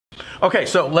Okay,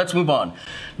 so let's move on.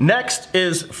 Next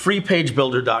is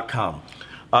freepagebuilder.com.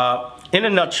 In a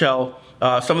nutshell,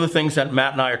 some of the things that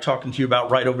Matt and I are talking to you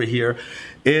about right over here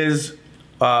is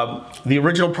the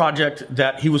original project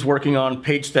that he was working on,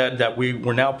 PageStead, that we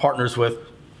were now partners with.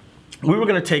 We were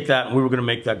going to take that and we were going to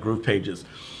make that GroovePages.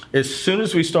 As soon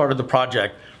as we started the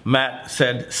project, Matt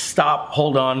said, stop,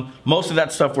 hold on. Most of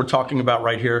that stuff we're talking about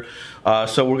right here.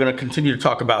 So we're going to continue to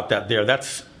talk about that there.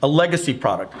 That's a legacy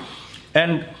product.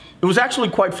 And it was actually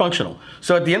quite functional.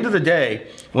 So at the end of the day,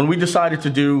 when we decided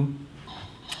to do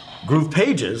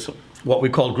GroovePages, what we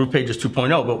called GroovePages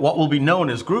 2.0, but what will be known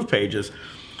as GroovePages,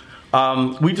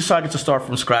 we decided to start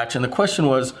from scratch, and the question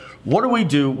was, what do we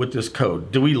do with this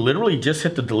code? Do we literally just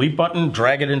hit the delete button,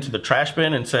 drag it into the trash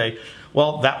bin, and say,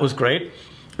 well, that was great?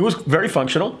 It was very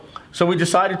functional, so we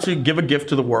decided to give a gift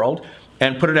to the world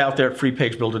and put it out there at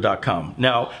freepagebuilder.com.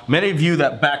 Now, many of you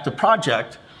that backed the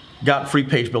project got Free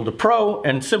Page Builder Pro,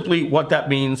 and simply what that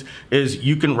means is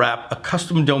you can wrap a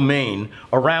custom domain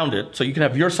around it, so you can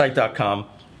have yoursite.com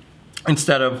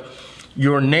instead of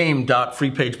your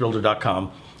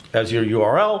name.freepagebuilder.com as your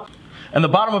URL. And the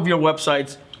bottom of your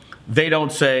websites, they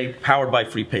don't say powered by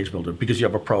Free Page Builder because you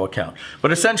have a pro account.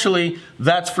 But essentially,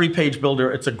 that's Free Page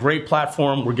Builder. It's a great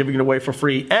platform. We're giving it away for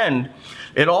free. And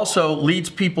it also leads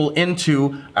people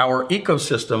into our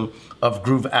ecosystem of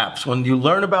Grooveapps. When you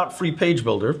learn about Free Page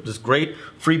Builder, this great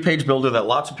free page builder that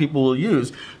lots of people will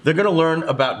use, they're going to learn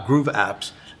about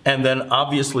Grooveapps and then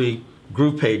obviously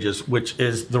GroovePages, which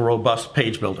is the robust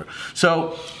page builder.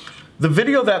 So the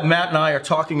video that Matt and I are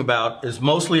talking about is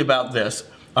mostly about this.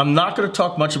 I'm not going to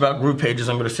talk much about GroovePages.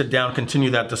 I'm going to sit down and continue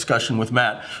that discussion with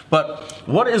Matt. But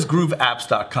what is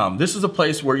GrooveApps.com? This is a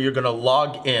place where you're going to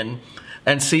log in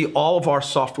and see all of our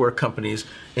software companies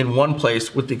in one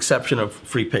place with the exception of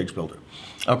Free Page Builder.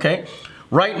 Okay?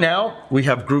 Right now, we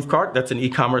have GrooveCart. That's an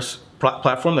e-commerce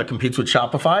platform that competes with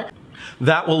Shopify.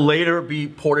 That will later be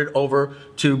ported over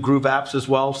to Grooveapps as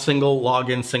well. Single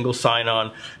login, single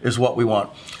sign-on is what we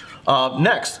want.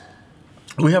 Next,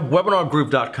 we have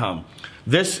webinargroup.com.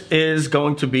 This is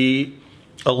going to be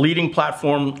a leading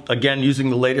platform, again,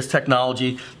 using the latest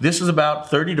technology. This is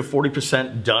about 30 to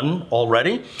 40% done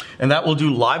already, and that will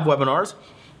do live webinars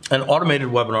and automated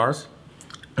webinars.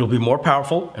 It'll be more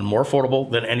powerful and more affordable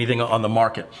than anything on the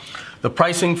market. The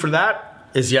pricing for that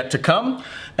is yet to come.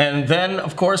 And then,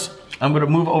 of course, I'm going to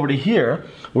move over to here.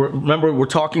 Remember, we're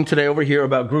talking today over here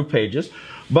about GroovePages,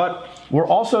 but we're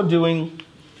also doing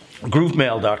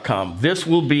GrooveMail.com. This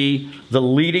will be the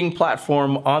leading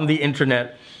platform on the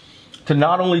internet to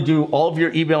not only do all of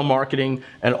your email marketing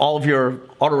and all of your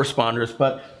autoresponders,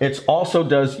 but it also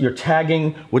does your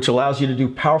tagging, which allows you to do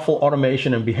powerful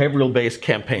automation and behavioral-based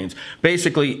campaigns.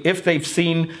 Basically, if they've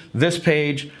seen this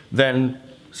page, then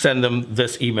send them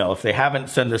this email. If they haven't,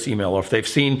 send this email. Or if they've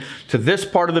seen to this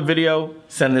part of the video,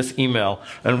 send this email.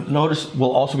 And notice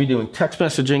we'll also be doing text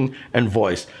messaging and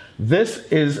voice. This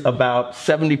is about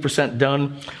 70%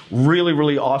 done. Really,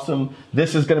 really awesome.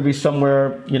 This is going to be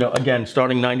somewhere, you know, again,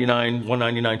 starting $99,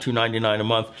 $199, $299 a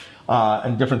month,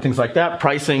 and different things like that.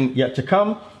 Pricing yet to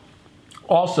come.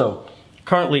 Also,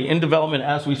 currently in development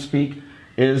as we speak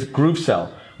is GrooveSell.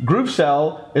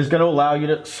 GrooveSell is going to allow you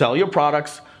to sell your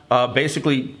products,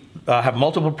 basically have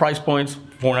multiple price points,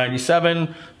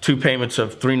 $497, 2 payments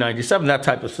of $397, that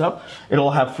type of stuff.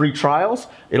 It'll have free trials.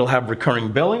 It'll have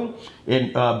recurring billing.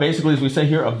 It basically, as we say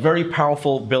here, a very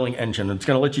powerful billing engine. It's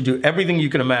going to let you do everything you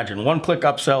can imagine. One-click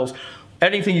upsells,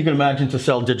 anything you can imagine to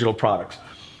sell digital products.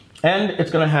 And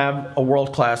it's going to have a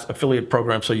world-class affiliate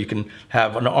program so you can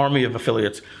have an army of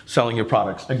affiliates selling your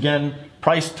products. Again,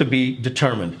 price to be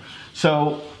determined.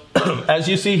 So as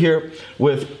you see here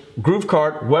with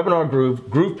GrooveCart, Webinar Groove,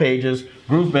 GroovePages,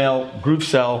 GrooveMail,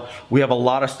 GrooveSell, we have a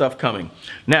lot of stuff coming.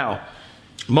 Now,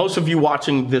 most of you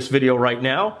watching this video right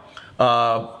now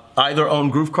either own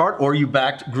GrooveCart or you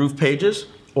backed GroovePages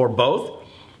or both.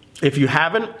 If you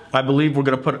haven't, I believe we're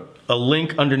going to put a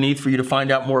link underneath for you to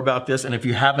find out more about this. And if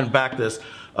you haven't backed this,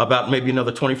 about maybe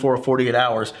another 24 or 48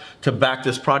 hours to back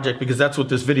this project, because that's what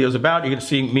this video is about. You're going to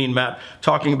see me and Matt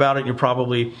talking about it. And you're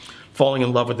probably falling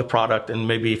in love with the product, and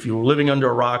maybe if you were living under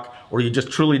a rock or you just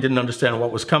truly didn't understand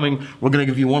what was coming, we're going to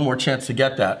give you one more chance to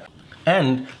get that.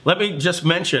 And let me just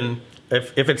mention,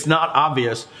 if it's not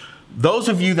obvious, those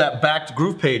of you that backed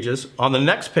GroovePages on the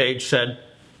next page said,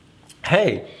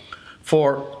 hey,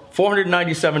 for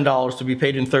 $497 to be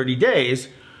paid in 30 days,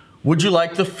 would you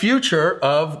like the future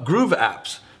of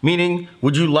Grooveapps? Meaning,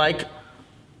 would you like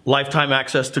lifetime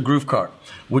access to GrooveCart?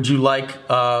 Would you like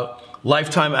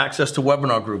lifetime access to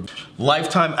Webinar Group,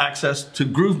 lifetime access to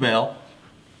GrooveMail,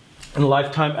 and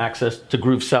lifetime access to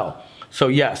GrooveSell? So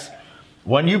yes,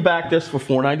 when you back this for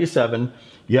 $497,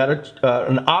 you had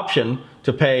an option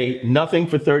to pay nothing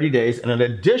for 30 days and an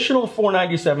additional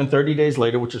 $497 30 days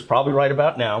later, which is probably right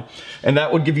about now. And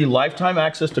that would give you lifetime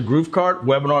access to GrooveCart,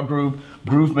 Webinar Groove,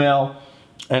 GrooveMail,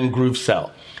 and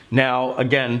GrooveSell. Now,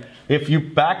 again, if you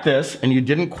back this and you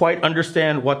didn't quite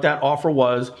understand what that offer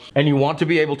was, and you want to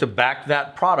be able to back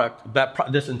that product,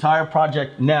 this entire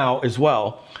project now as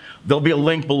well, there'll be a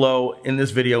link below in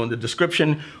this video in the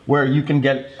description where you can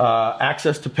get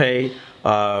access to pay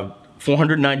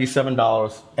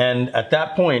 $497. And at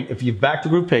that point, if you've backed the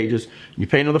GroovePages, you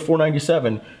pay another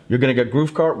 $497, you're gonna get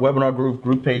GrooveCart, Webinar Groove,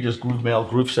 GroovePages, GrooveMail,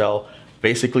 GrooveSell,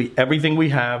 basically everything we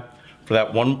have for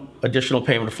that one additional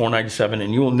payment of $497,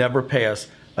 and you will never pay us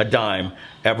a dime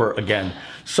ever again.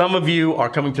 Some of you are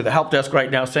coming to the help desk right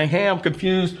now saying, hey, I'm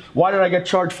confused. Why did I get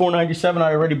charged $497?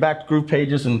 I already backed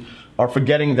GroovePages, and are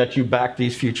forgetting that you back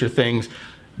these future things.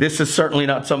 This is certainly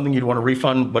not something you'd want to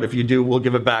refund, but if you do, we'll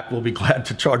give it back. We'll be glad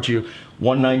to charge you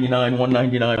 $199,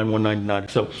 $199, and $199.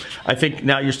 So I think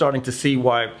now you're starting to see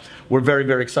why we're very,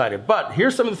 very excited. But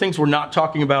here's some of the things we're not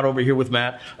talking about over here with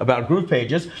Matt about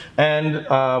GroovePages. And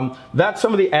that's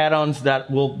some of the add-ons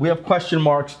that we have question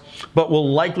marks, but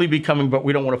will likely be coming, but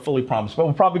we don't want to fully promise. But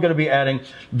we're probably going to be adding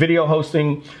video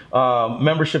hosting,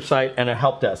 membership site, and a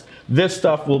help desk. This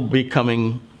stuff will be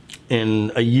coming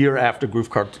in a year after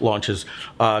GrooveCart launches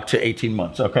to 18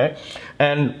 months, okay?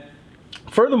 And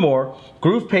furthermore,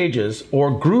 GroovePages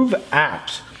or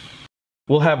Grooveapps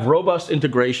will have robust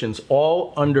integrations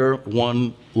all under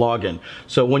one login.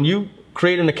 So when you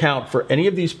create an account for any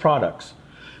of these products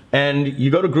and you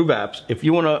go to Grooveapps, if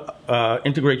you want to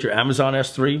integrate your Amazon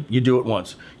S3, you do it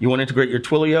once. You want to integrate your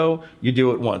Twilio, you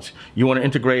do it once. You want to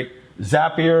integrate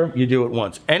Zapier, you do it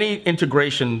once. Any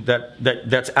integration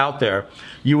that's out there,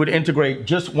 you would integrate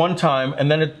just one time,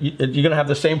 and then you're going to have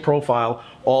the same profile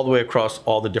all the way across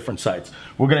all the different sites.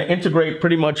 We're going to integrate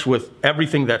pretty much with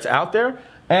everything that's out there.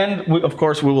 And of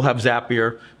course, we will have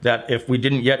Zapier that if we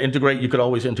didn't yet integrate, you could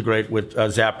always integrate with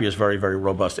Zapier's very, very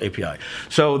robust API.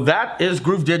 So that is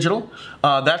Groove Digital.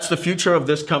 That's the future of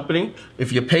this company.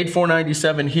 If you paid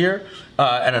 $497 here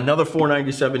and another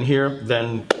 $497 here,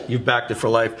 then you've backed it for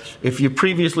life. If you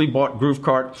previously bought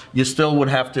GrooveCart, you still would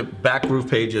have to back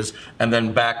GroovePages and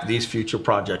then back these future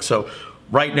projects. So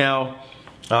right now,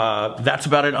 that's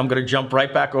about it. I'm going to jump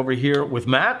right back over here with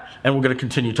Matt, and we're going to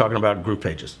continue talking about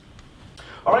GroovePages.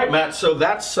 All right, Matt. So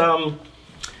that's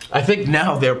I think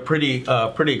now they're pretty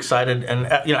excited, and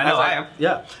you know, I am.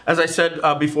 Yeah, as I said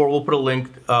before, we'll put a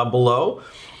link below.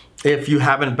 If you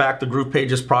haven't backed the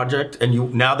GroovePages project,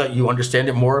 and now that you understand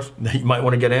it more, you might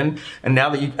want to get in, and now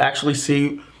that you actually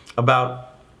see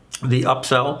about the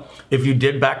upsell, if you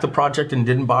did back the project and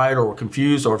didn't buy it, or were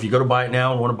confused, or if you go to buy it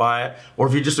now and want to buy it, or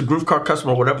if you're just a GrooveCart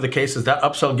customer, whatever the case is, that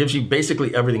upsell gives you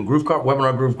basically everything: GrooveCart,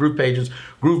 Webinar Groove, GroovePages,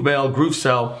 GrooveMail,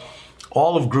 GrooveSell.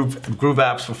 All of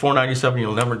GrooveApps for $497.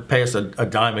 You'll never pay us a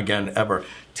dime again, ever.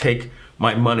 Take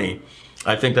my money.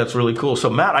 I think that's really cool. So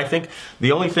Matt, I think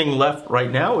the only thing left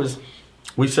right now is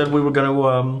we said we were going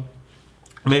to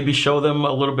maybe show them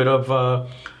a little bit of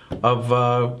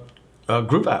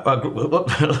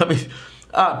GrooveApp. Let me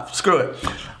screw it.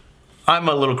 I'm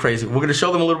a little crazy. We're going to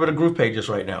show them a little bit of GroovePages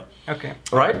right now. Okay.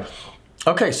 All right.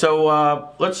 Okay.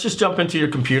 So let's just jump into your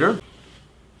computer,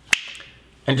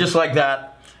 and just like that.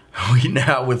 We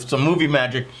now, with some movie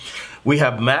magic, we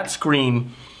have Matt's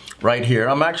screen right here.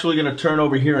 I'm actually going to turn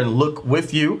over here and look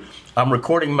with you. I'm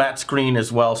recording Matt's screen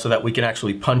as well so that we can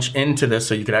actually punch into this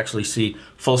so you can actually see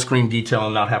full screen detail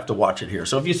and not have to watch it here.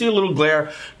 So if you see a little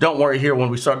glare, don't worry here. When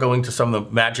we start going to some of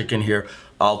the magic in here,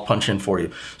 I'll punch in for you.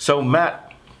 So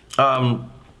Matt,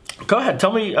 go ahead.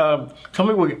 Tell me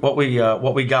what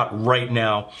we got right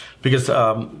now, because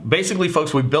basically,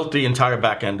 folks, we built the entire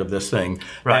back end of this thing,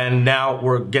 right, and now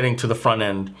we're getting to the front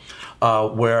end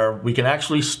where we can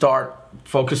actually start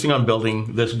focusing on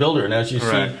building this builder. And as you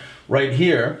see right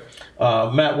here,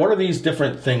 Matt, what are these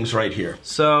different things right here?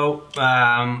 So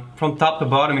from top to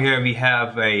bottom here, we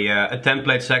have a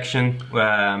template section.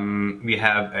 We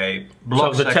have a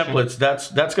blog section. So the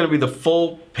templates, that's going to be the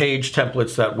full page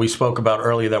templates that we spoke about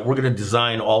earlier, that we're going to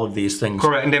design all of these things.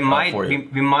 Correct, and we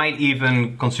might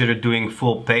even consider doing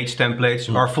full page templates,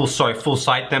 or full site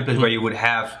templates, where you would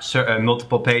have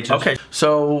multiple pages. Okay,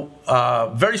 so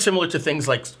very similar to things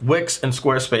like Wix and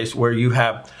Squarespace, where you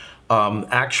have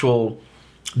actual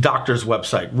doctor's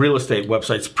website, real estate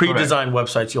websites, pre-designed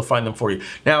websites. You'll find them for you.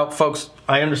 Now, folks,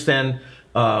 I understand,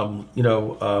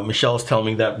 Michelle is telling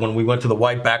me that when we went to the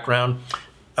white background,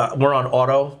 we're on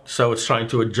auto, so it's trying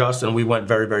to adjust, and we went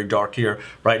very, very dark here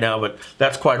right now, but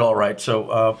that's quite all right.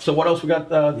 So, so what else we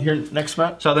got here next,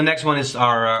 Matt? So the next one is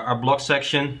our block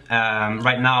section.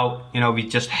 Right now, you know, we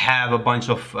just have a bunch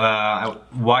of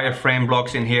wireframe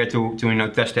blocks in here to you know,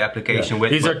 test the application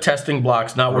with. These are testing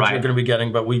blocks, not what you're going to be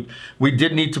getting, but we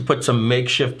did need to put some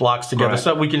makeshift blocks together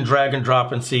so we can drag and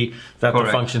drop and see that the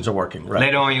functions are working.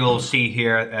 Later on, you will see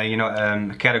here, you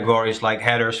know, categories like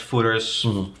headers, footers,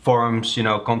 forums, you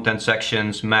know, content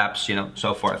sections, maps, you know,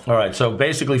 so forth. All right, so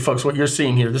basically, folks, what you're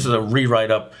seeing here, this is a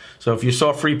rewrite up. So if you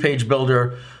saw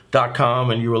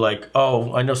freepagebuilder.com and you were like,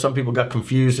 oh, I know some people got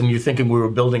confused and you're thinking we were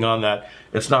building on that.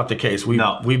 It's not the case.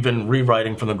 We've been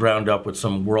rewriting from the ground up with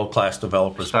some world-class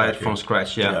developers. Started from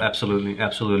scratch, absolutely,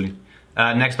 absolutely.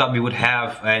 Next up, we would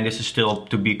have, and this is still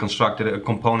to be constructed, a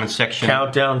component section.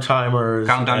 Countdown timers.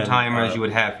 You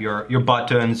would have your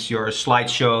buttons, your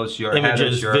slideshows, your images,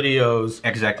 headers, your videos.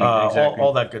 Exactly.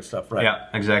 All that good stuff, right? Yeah,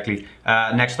 exactly.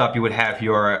 Next up, you would have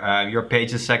your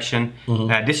pages section.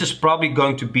 This is probably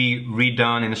going to be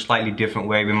redone in a slightly different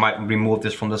way. We might remove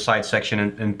this from the side section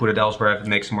and put it elsewhere if it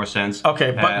makes more sense.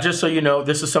 Okay, but just so you know,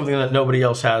 this is something that nobody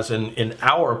else has in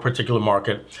our particular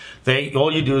market.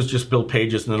 All you do is just build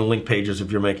pages and then link pages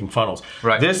if you're making funnels.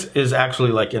 Right. This is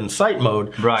actually like in site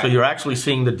mode, so you're actually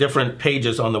seeing the different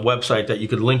pages on the website that you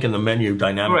could link in the menu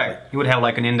dynamically. Correct. You would have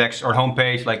like an index or home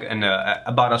page, like an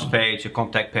about us page, a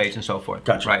contact page, and so forth.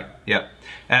 Gotcha. Right. Yeah.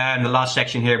 And the last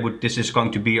section here, this is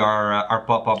going to be our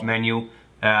pop-up menu.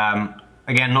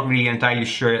 Again, not really entirely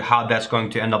sure how that's going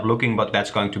to end up looking, but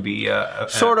that's going to be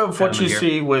sort of what you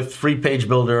see with Free Page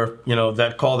Builder. You know,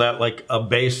 call that like a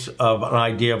base of an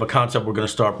idea of a concept we're going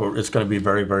to start, but it's going to be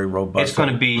very, very robust. It's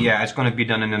going to be, it's going to be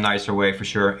done in a nicer way for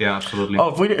sure. Yeah, absolutely. Oh,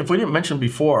 if we didn't mention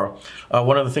before,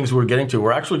 one of the things we're getting to,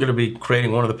 we're actually going to be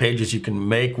creating one of the pages you can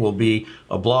make will be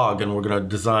a blog, and we're going to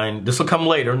design. This will come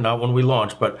later, not when we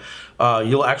launch, but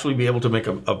you'll actually be able to make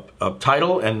a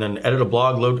title and then edit a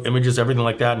blog, load images, everything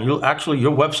like that, and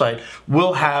your website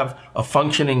will have a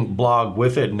functioning blog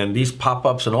with it, and then these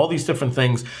pop-ups and all these different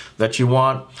things that you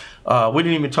want. We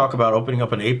didn't even talk about opening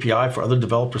up an API for other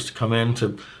developers to come in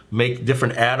to make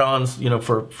different add-ons, you know,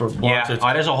 for blogs.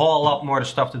 Yeah, there's a whole lot more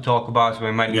stuff to talk about, so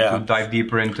we might need to dive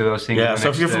deeper into those things. Yeah, so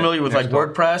if you're familiar with like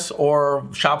WordPress or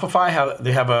Shopify,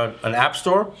 they have an app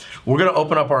store. We're going to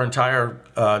open up our entire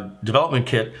development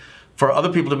kit for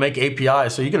other people to make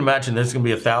APIs. So you can imagine there's going to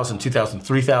be 1,000, 2,000,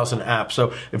 3,000 apps.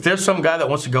 So if there's some guy that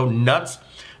wants to go nuts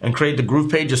and create the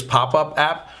GroovePages pop-up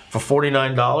app for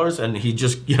 $49, and he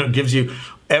just gives you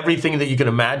everything that you can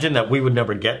imagine that we would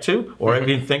never get to or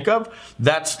even think of,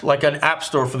 that's like an app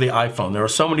store for the iPhone. There are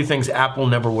so many things Apple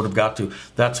never would have got to.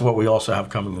 That's what we also have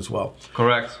coming as well.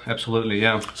 Correct, absolutely,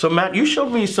 yeah. So Matt, you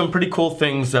showed me some pretty cool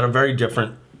things that are very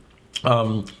different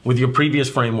with your previous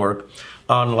framework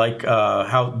on like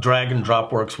how drag and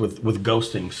drop works with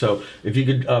ghosting. So if you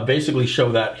could basically show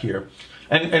that here.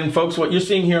 And folks, what you're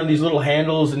seeing here on these little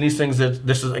handles and these things, that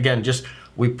this is again just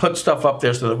we put stuff up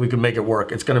there so that we can make it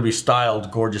work. It's going to be styled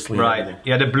gorgeously. Right. And everything.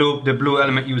 Yeah, the blue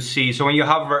element you see. So when you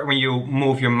hover, when you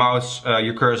move your mouse,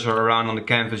 your cursor around on the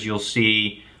canvas, you'll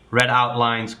see red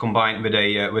outlines combined with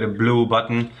a blue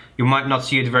button. You might not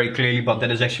see it very clearly, but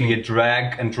that is actually a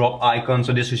drag and drop icon.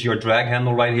 So this is your drag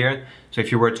handle right here. So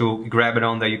if you were to grab it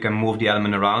on there, you can move the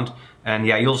element around. And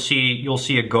yeah, you'll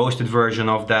see a ghosted version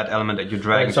of that element that you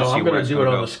drag. Right, so I'm going to do it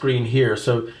on the screen here.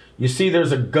 So you see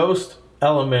there's a ghost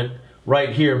element right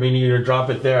here, meaning you drop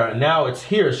it there. And now it's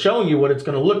here showing you what it's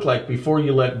going to look like before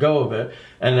you let go of it.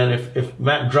 And then if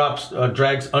Matt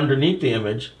drags underneath the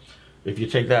image, if you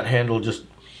take that handle,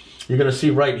 you're going to see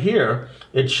right here,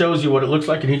 it shows you what it looks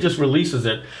like, and he just releases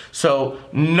it. So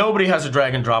nobody has a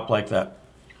drag and drop like that.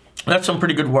 That's some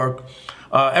pretty good work.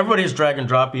 Everybody has drag and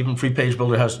drop. Even Free Page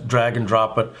Builder has drag and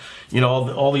drop, but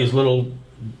all these little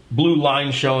blue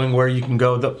lines showing where you can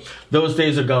go, those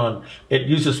days are gone. It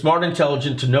uses smart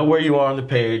intelligence to know where you are on the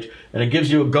page, and it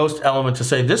gives you a ghost element to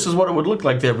say this is what it would look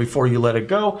like there before you let it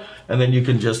go, and then you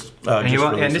can just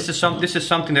and this is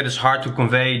something that is hard to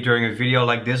convey during a video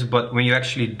like this, but when you're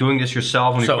actually doing this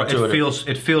yourself,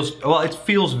 it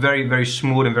feels very, very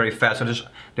smooth and very fast. So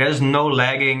there's no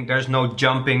lagging, there's no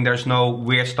jumping, there's no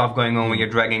weird stuff going on when you're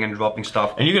dragging and dropping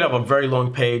stuff. And you can have a very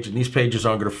long page, and these pages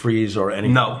aren't going to freeze or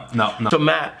anything. No. So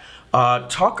Matt,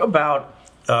 talk about,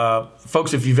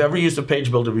 folks, if you've ever used a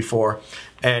page builder before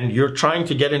and you're trying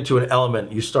to get into an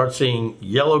element, you start seeing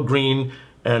yellow, green,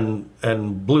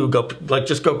 and blue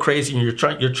just go crazy, and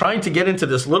you're trying to get into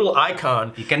this little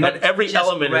icon that every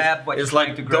element is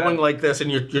like going like this,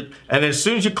 and and as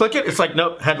soon as you click it, it's like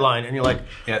nope, headline, and you're like,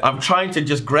 I'm trying to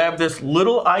just grab this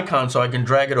little icon so I can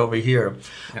drag it over here.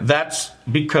 That's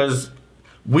because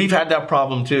we've had that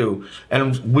problem too,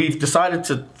 and we've decided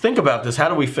to think about this. How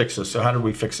do we fix this? So how do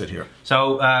we fix it here?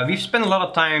 So we've spent a lot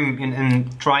of time in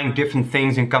trying different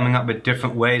things and coming up with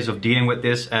different ways of dealing with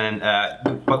this. And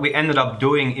what we ended up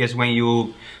doing is when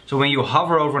you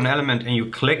hover over an element and you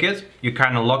click it, you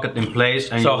kind of lock it in place.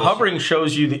 And so hovering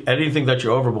shows you anything that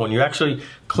you hover. When you actually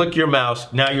click your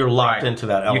mouse, now you're locked into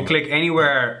that element. You click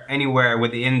anywhere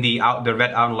within the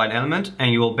red outline element,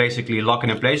 and you will basically lock it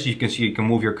in place. You can see you can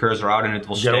move your cursor out, and it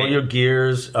will stay. Get all your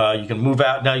gears. You can move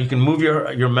out. Now you can move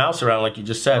your mouse around, like you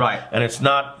just said, and it's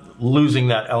not losing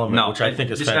that element, which I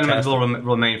think is fantastic. This element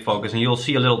will remain focused, and you'll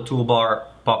see a little toolbar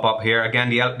pop up here. Again,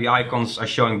 the icons are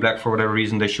showing black for whatever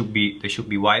reason. They should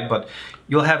be white, but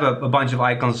you'll have a bunch of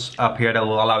icons up here that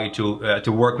will allow you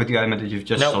to work with the element that you've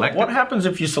just selected. What happens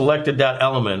if you selected that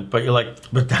element, but you're like,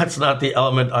 but that's not the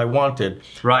element I wanted.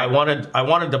 Right. I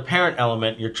wanted the parent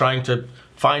element. You're trying to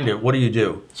find it. What do you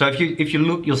do? So if you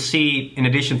look, you'll see in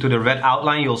addition to the red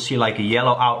outline, you'll see like a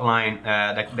yellow outline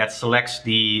that selects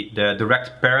the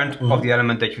direct parent of the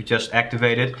element that you just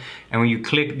activated. And when you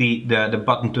click the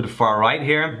button to the far right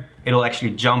here, it'll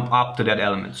actually jump up to that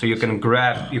element. So you can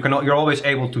grab, you're always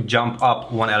able to jump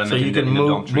up one element. So you can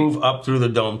move up through the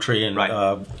dome tree, and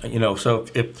you know, so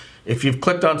if you've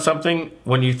clicked on something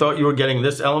when you thought you were getting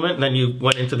this element, and then you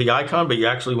went into the icon, but you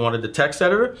actually wanted the text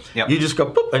editor, you just go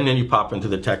boop, and then you pop into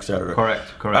the text editor. Correct.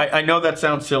 I know that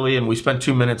sounds silly, and we spent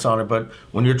 2 minutes on it, but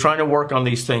when you're trying to work on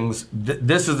these things,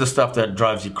 this is the stuff that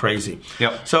drives you crazy.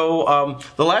 So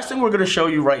the last thing we're going to show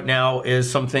you right now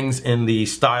is some things in the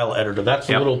style editor. That's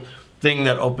a little thing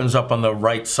that opens up on the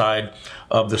right side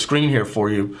of the screen here for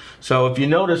you. So if you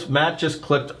notice, Matt just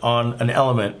clicked on an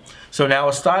element. So now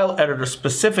a style editor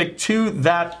specific to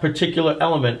that particular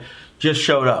element just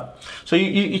showed up. So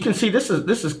you can see this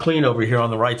is clean over here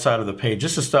on the right side of the page.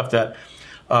 This is stuff that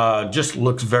just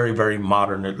looks very, very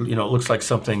modern. It looks like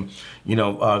something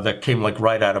that came like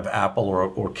right out of Apple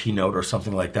or Keynote or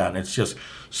something like that, and it's just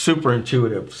super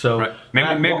intuitive. So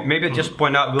maybe just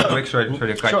point out real quick, sorry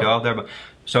to cut you off there, but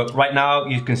so right now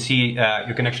you can see,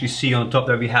 you can actually see on the top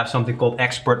there we have something called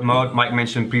expert mode. Mike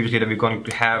mentioned previously that we're going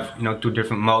to have 2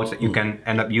 different modes that you can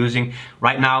end up using.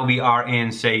 Right now we are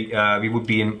in, we would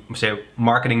be in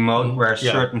marketing mode, where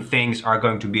certain things are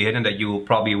going to be hidden that you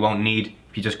probably won't need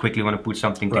if you just quickly want to put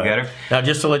something together. Now,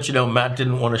 just to let you know, Matt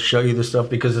didn't want to show you the stuff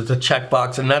because it's a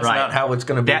checkbox, and that's not how it's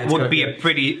going to be. That would be a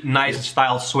pretty nice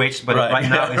style switch, but right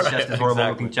now it's just a horrible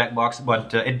looking checkbox.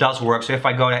 But it does work. So if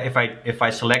I go, if I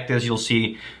select this, you'll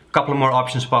see a couple of more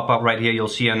options pop up right here. You'll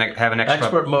see have an extra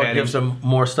expert mode heading. Gives them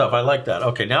more stuff. I like that.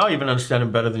 Okay, now I even understand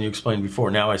it better than you explained before.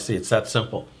 Now I see it's that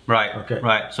simple. Right. Okay.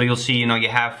 Right. So you'll see, you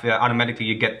have automatically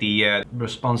you get the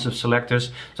responsive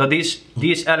selectors. So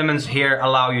these elements here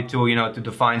allow you to to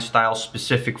define styles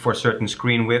specific for certain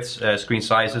screen widths, screen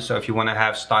sizes. So if you want to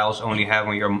have styles only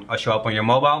show up on your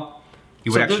mobile,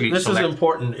 you would actually this select. Is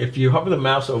important. If you hover the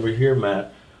mouse over here,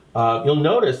 Matt, you'll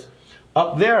notice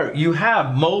up there you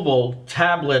have mobile,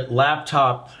 tablet,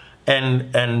 laptop,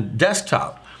 and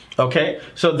desktop. Okay,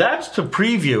 so that's to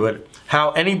preview it,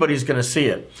 how anybody's going to see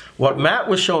it. What Matt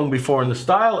was showing before in the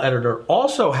style editor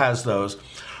also has those,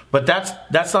 but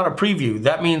that's not a preview.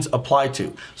 That means apply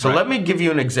to. So let me give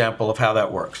you an example of how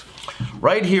that works.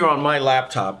 Right here on my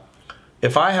laptop,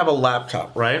 if I have a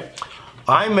laptop, right,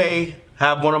 I may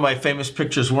have one of my famous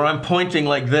pictures where I'm pointing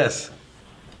like this.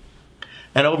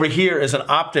 And over here is an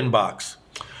opt-in box.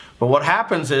 But what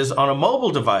happens is on a mobile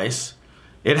device,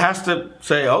 it has to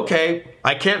say, okay,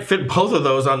 I can't fit both of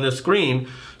those on this screen.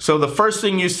 So the first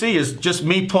thing you see is just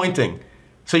me pointing.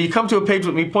 So you come to a page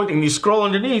with me pointing, and you scroll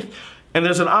underneath, and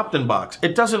there's an opt-in box.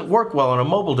 It doesn't work well on a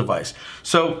mobile device.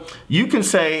 So you can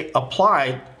say,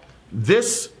 apply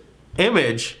this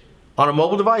image on a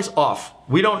mobile device off.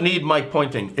 We don't need Mike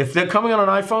pointing. If they're coming on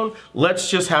an iPhone,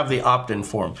 let's just have the opt-in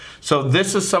form. So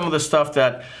this is some of the stuff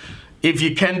that, if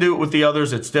you can do it with the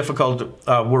others, it's difficult.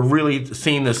 We're really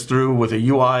seeing this through with a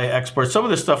UI expert. Some of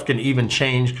this stuff can even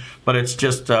change, but it's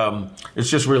just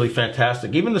really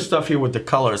fantastic. Even the stuff here with the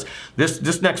colors.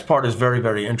 This next part is very,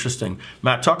 very interesting.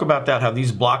 Matt, talk about that, how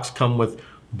these blocks come with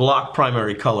block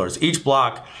primary colors. Each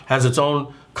block has its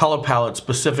own color palette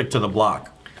specific to the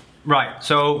block. Right,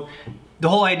 so the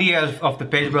whole idea of the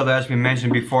page builder, as we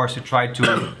mentioned before, is to try to,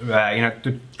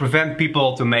 to prevent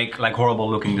people to make like horrible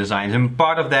looking designs. And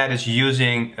part of that is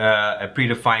using a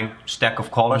predefined stack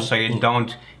of colors, so you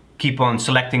don't keep on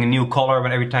selecting a new color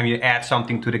every time you add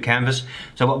something to the canvas.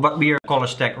 So what we are color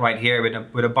stack right here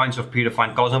with a bunch of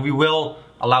predefined colors, and we will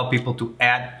allow people to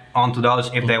add onto those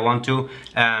if they want to.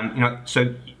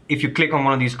 So if you click on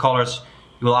one of these colors,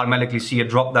 you will automatically see a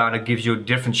drop down that gives you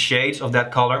different shades of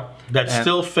that color. That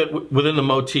still fit within the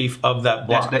motif of that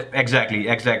block. Exactly,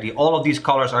 exactly. All of these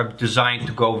colors are designed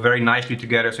to go very nicely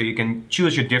together, so you can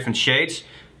choose your different shades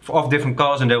of different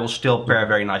colors and they will still pair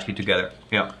very nicely together.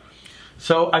 Yeah.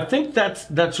 So I think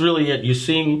that's really it. You're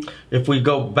seeing, if we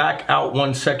go back out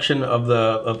one section of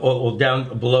or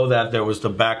down below that, there was the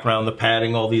background, the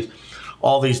padding, all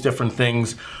these different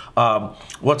things.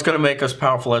 What's going to make us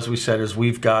powerful, as we said, is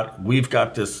we've got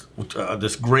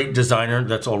this great designer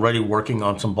that's already working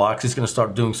on some blocks. He's going to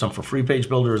start doing some for Free Page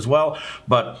Builder as well.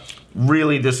 But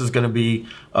really, this is going to be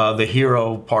the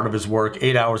hero part of his work.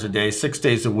 8 hours a day, 6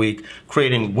 days a week,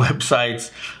 creating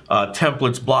websites,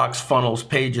 templates, blocks, funnels,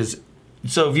 pages.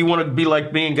 So if you want to be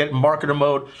like me and get marketer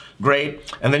mode,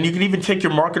 great. And then you can even take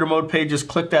your marketer mode pages,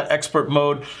 click that expert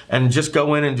mode, and just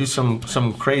go in and do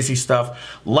some crazy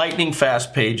stuff. Lightning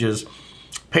fast pages,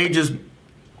 pages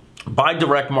by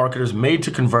direct marketers made to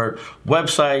convert,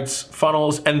 websites,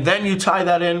 funnels, and then you tie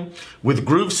that in with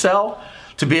GrooveSell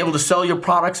to be able to sell your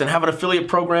products and have an affiliate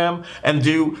program and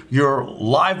do your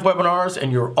live webinars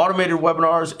and your automated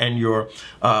webinars and your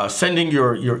sending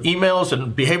your emails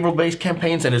and behavioral-based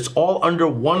campaigns, and it's all under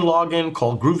one login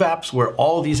called Grooveapps, where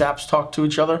all these apps talk to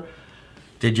each other.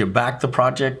 Did you back the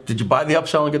project? Did you buy the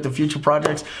upsell and get the future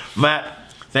projects? Matt,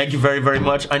 thank you very, very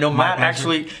much. I know Matt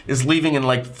actually is leaving in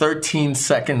like 13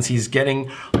 seconds. He's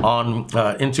getting on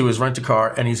into his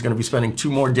rent-a-car, and he's going to be spending 2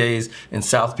 more days in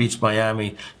South Beach,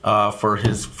 Miami, for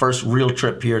his first real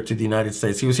trip here to the United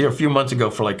States. He was here a few months ago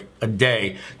for like a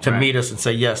day to meet us and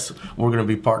say, yes, we're going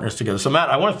to be partners together. So Matt,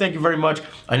 I want to thank you very much.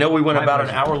 I know we went about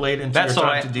an hour late into your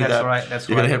time to do that. That's all right. That's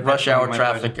You're going to hit rush hour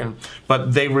traffic,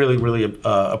 but they really, really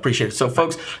appreciate it. So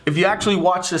folks, if you actually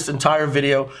watch this entire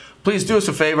video, please do us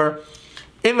a favor.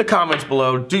 In the comments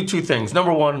below, do 2 things.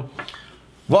 Number 1,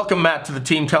 welcome Matt to the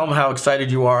team. Tell him how excited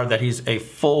you are that he's a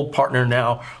full partner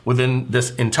now within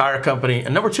this entire company.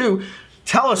 And number 2,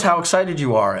 tell us how excited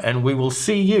you are, and we will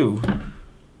see you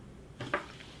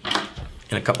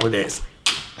in a couple of days.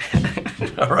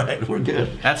 All right, we're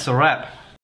good. That's a wrap.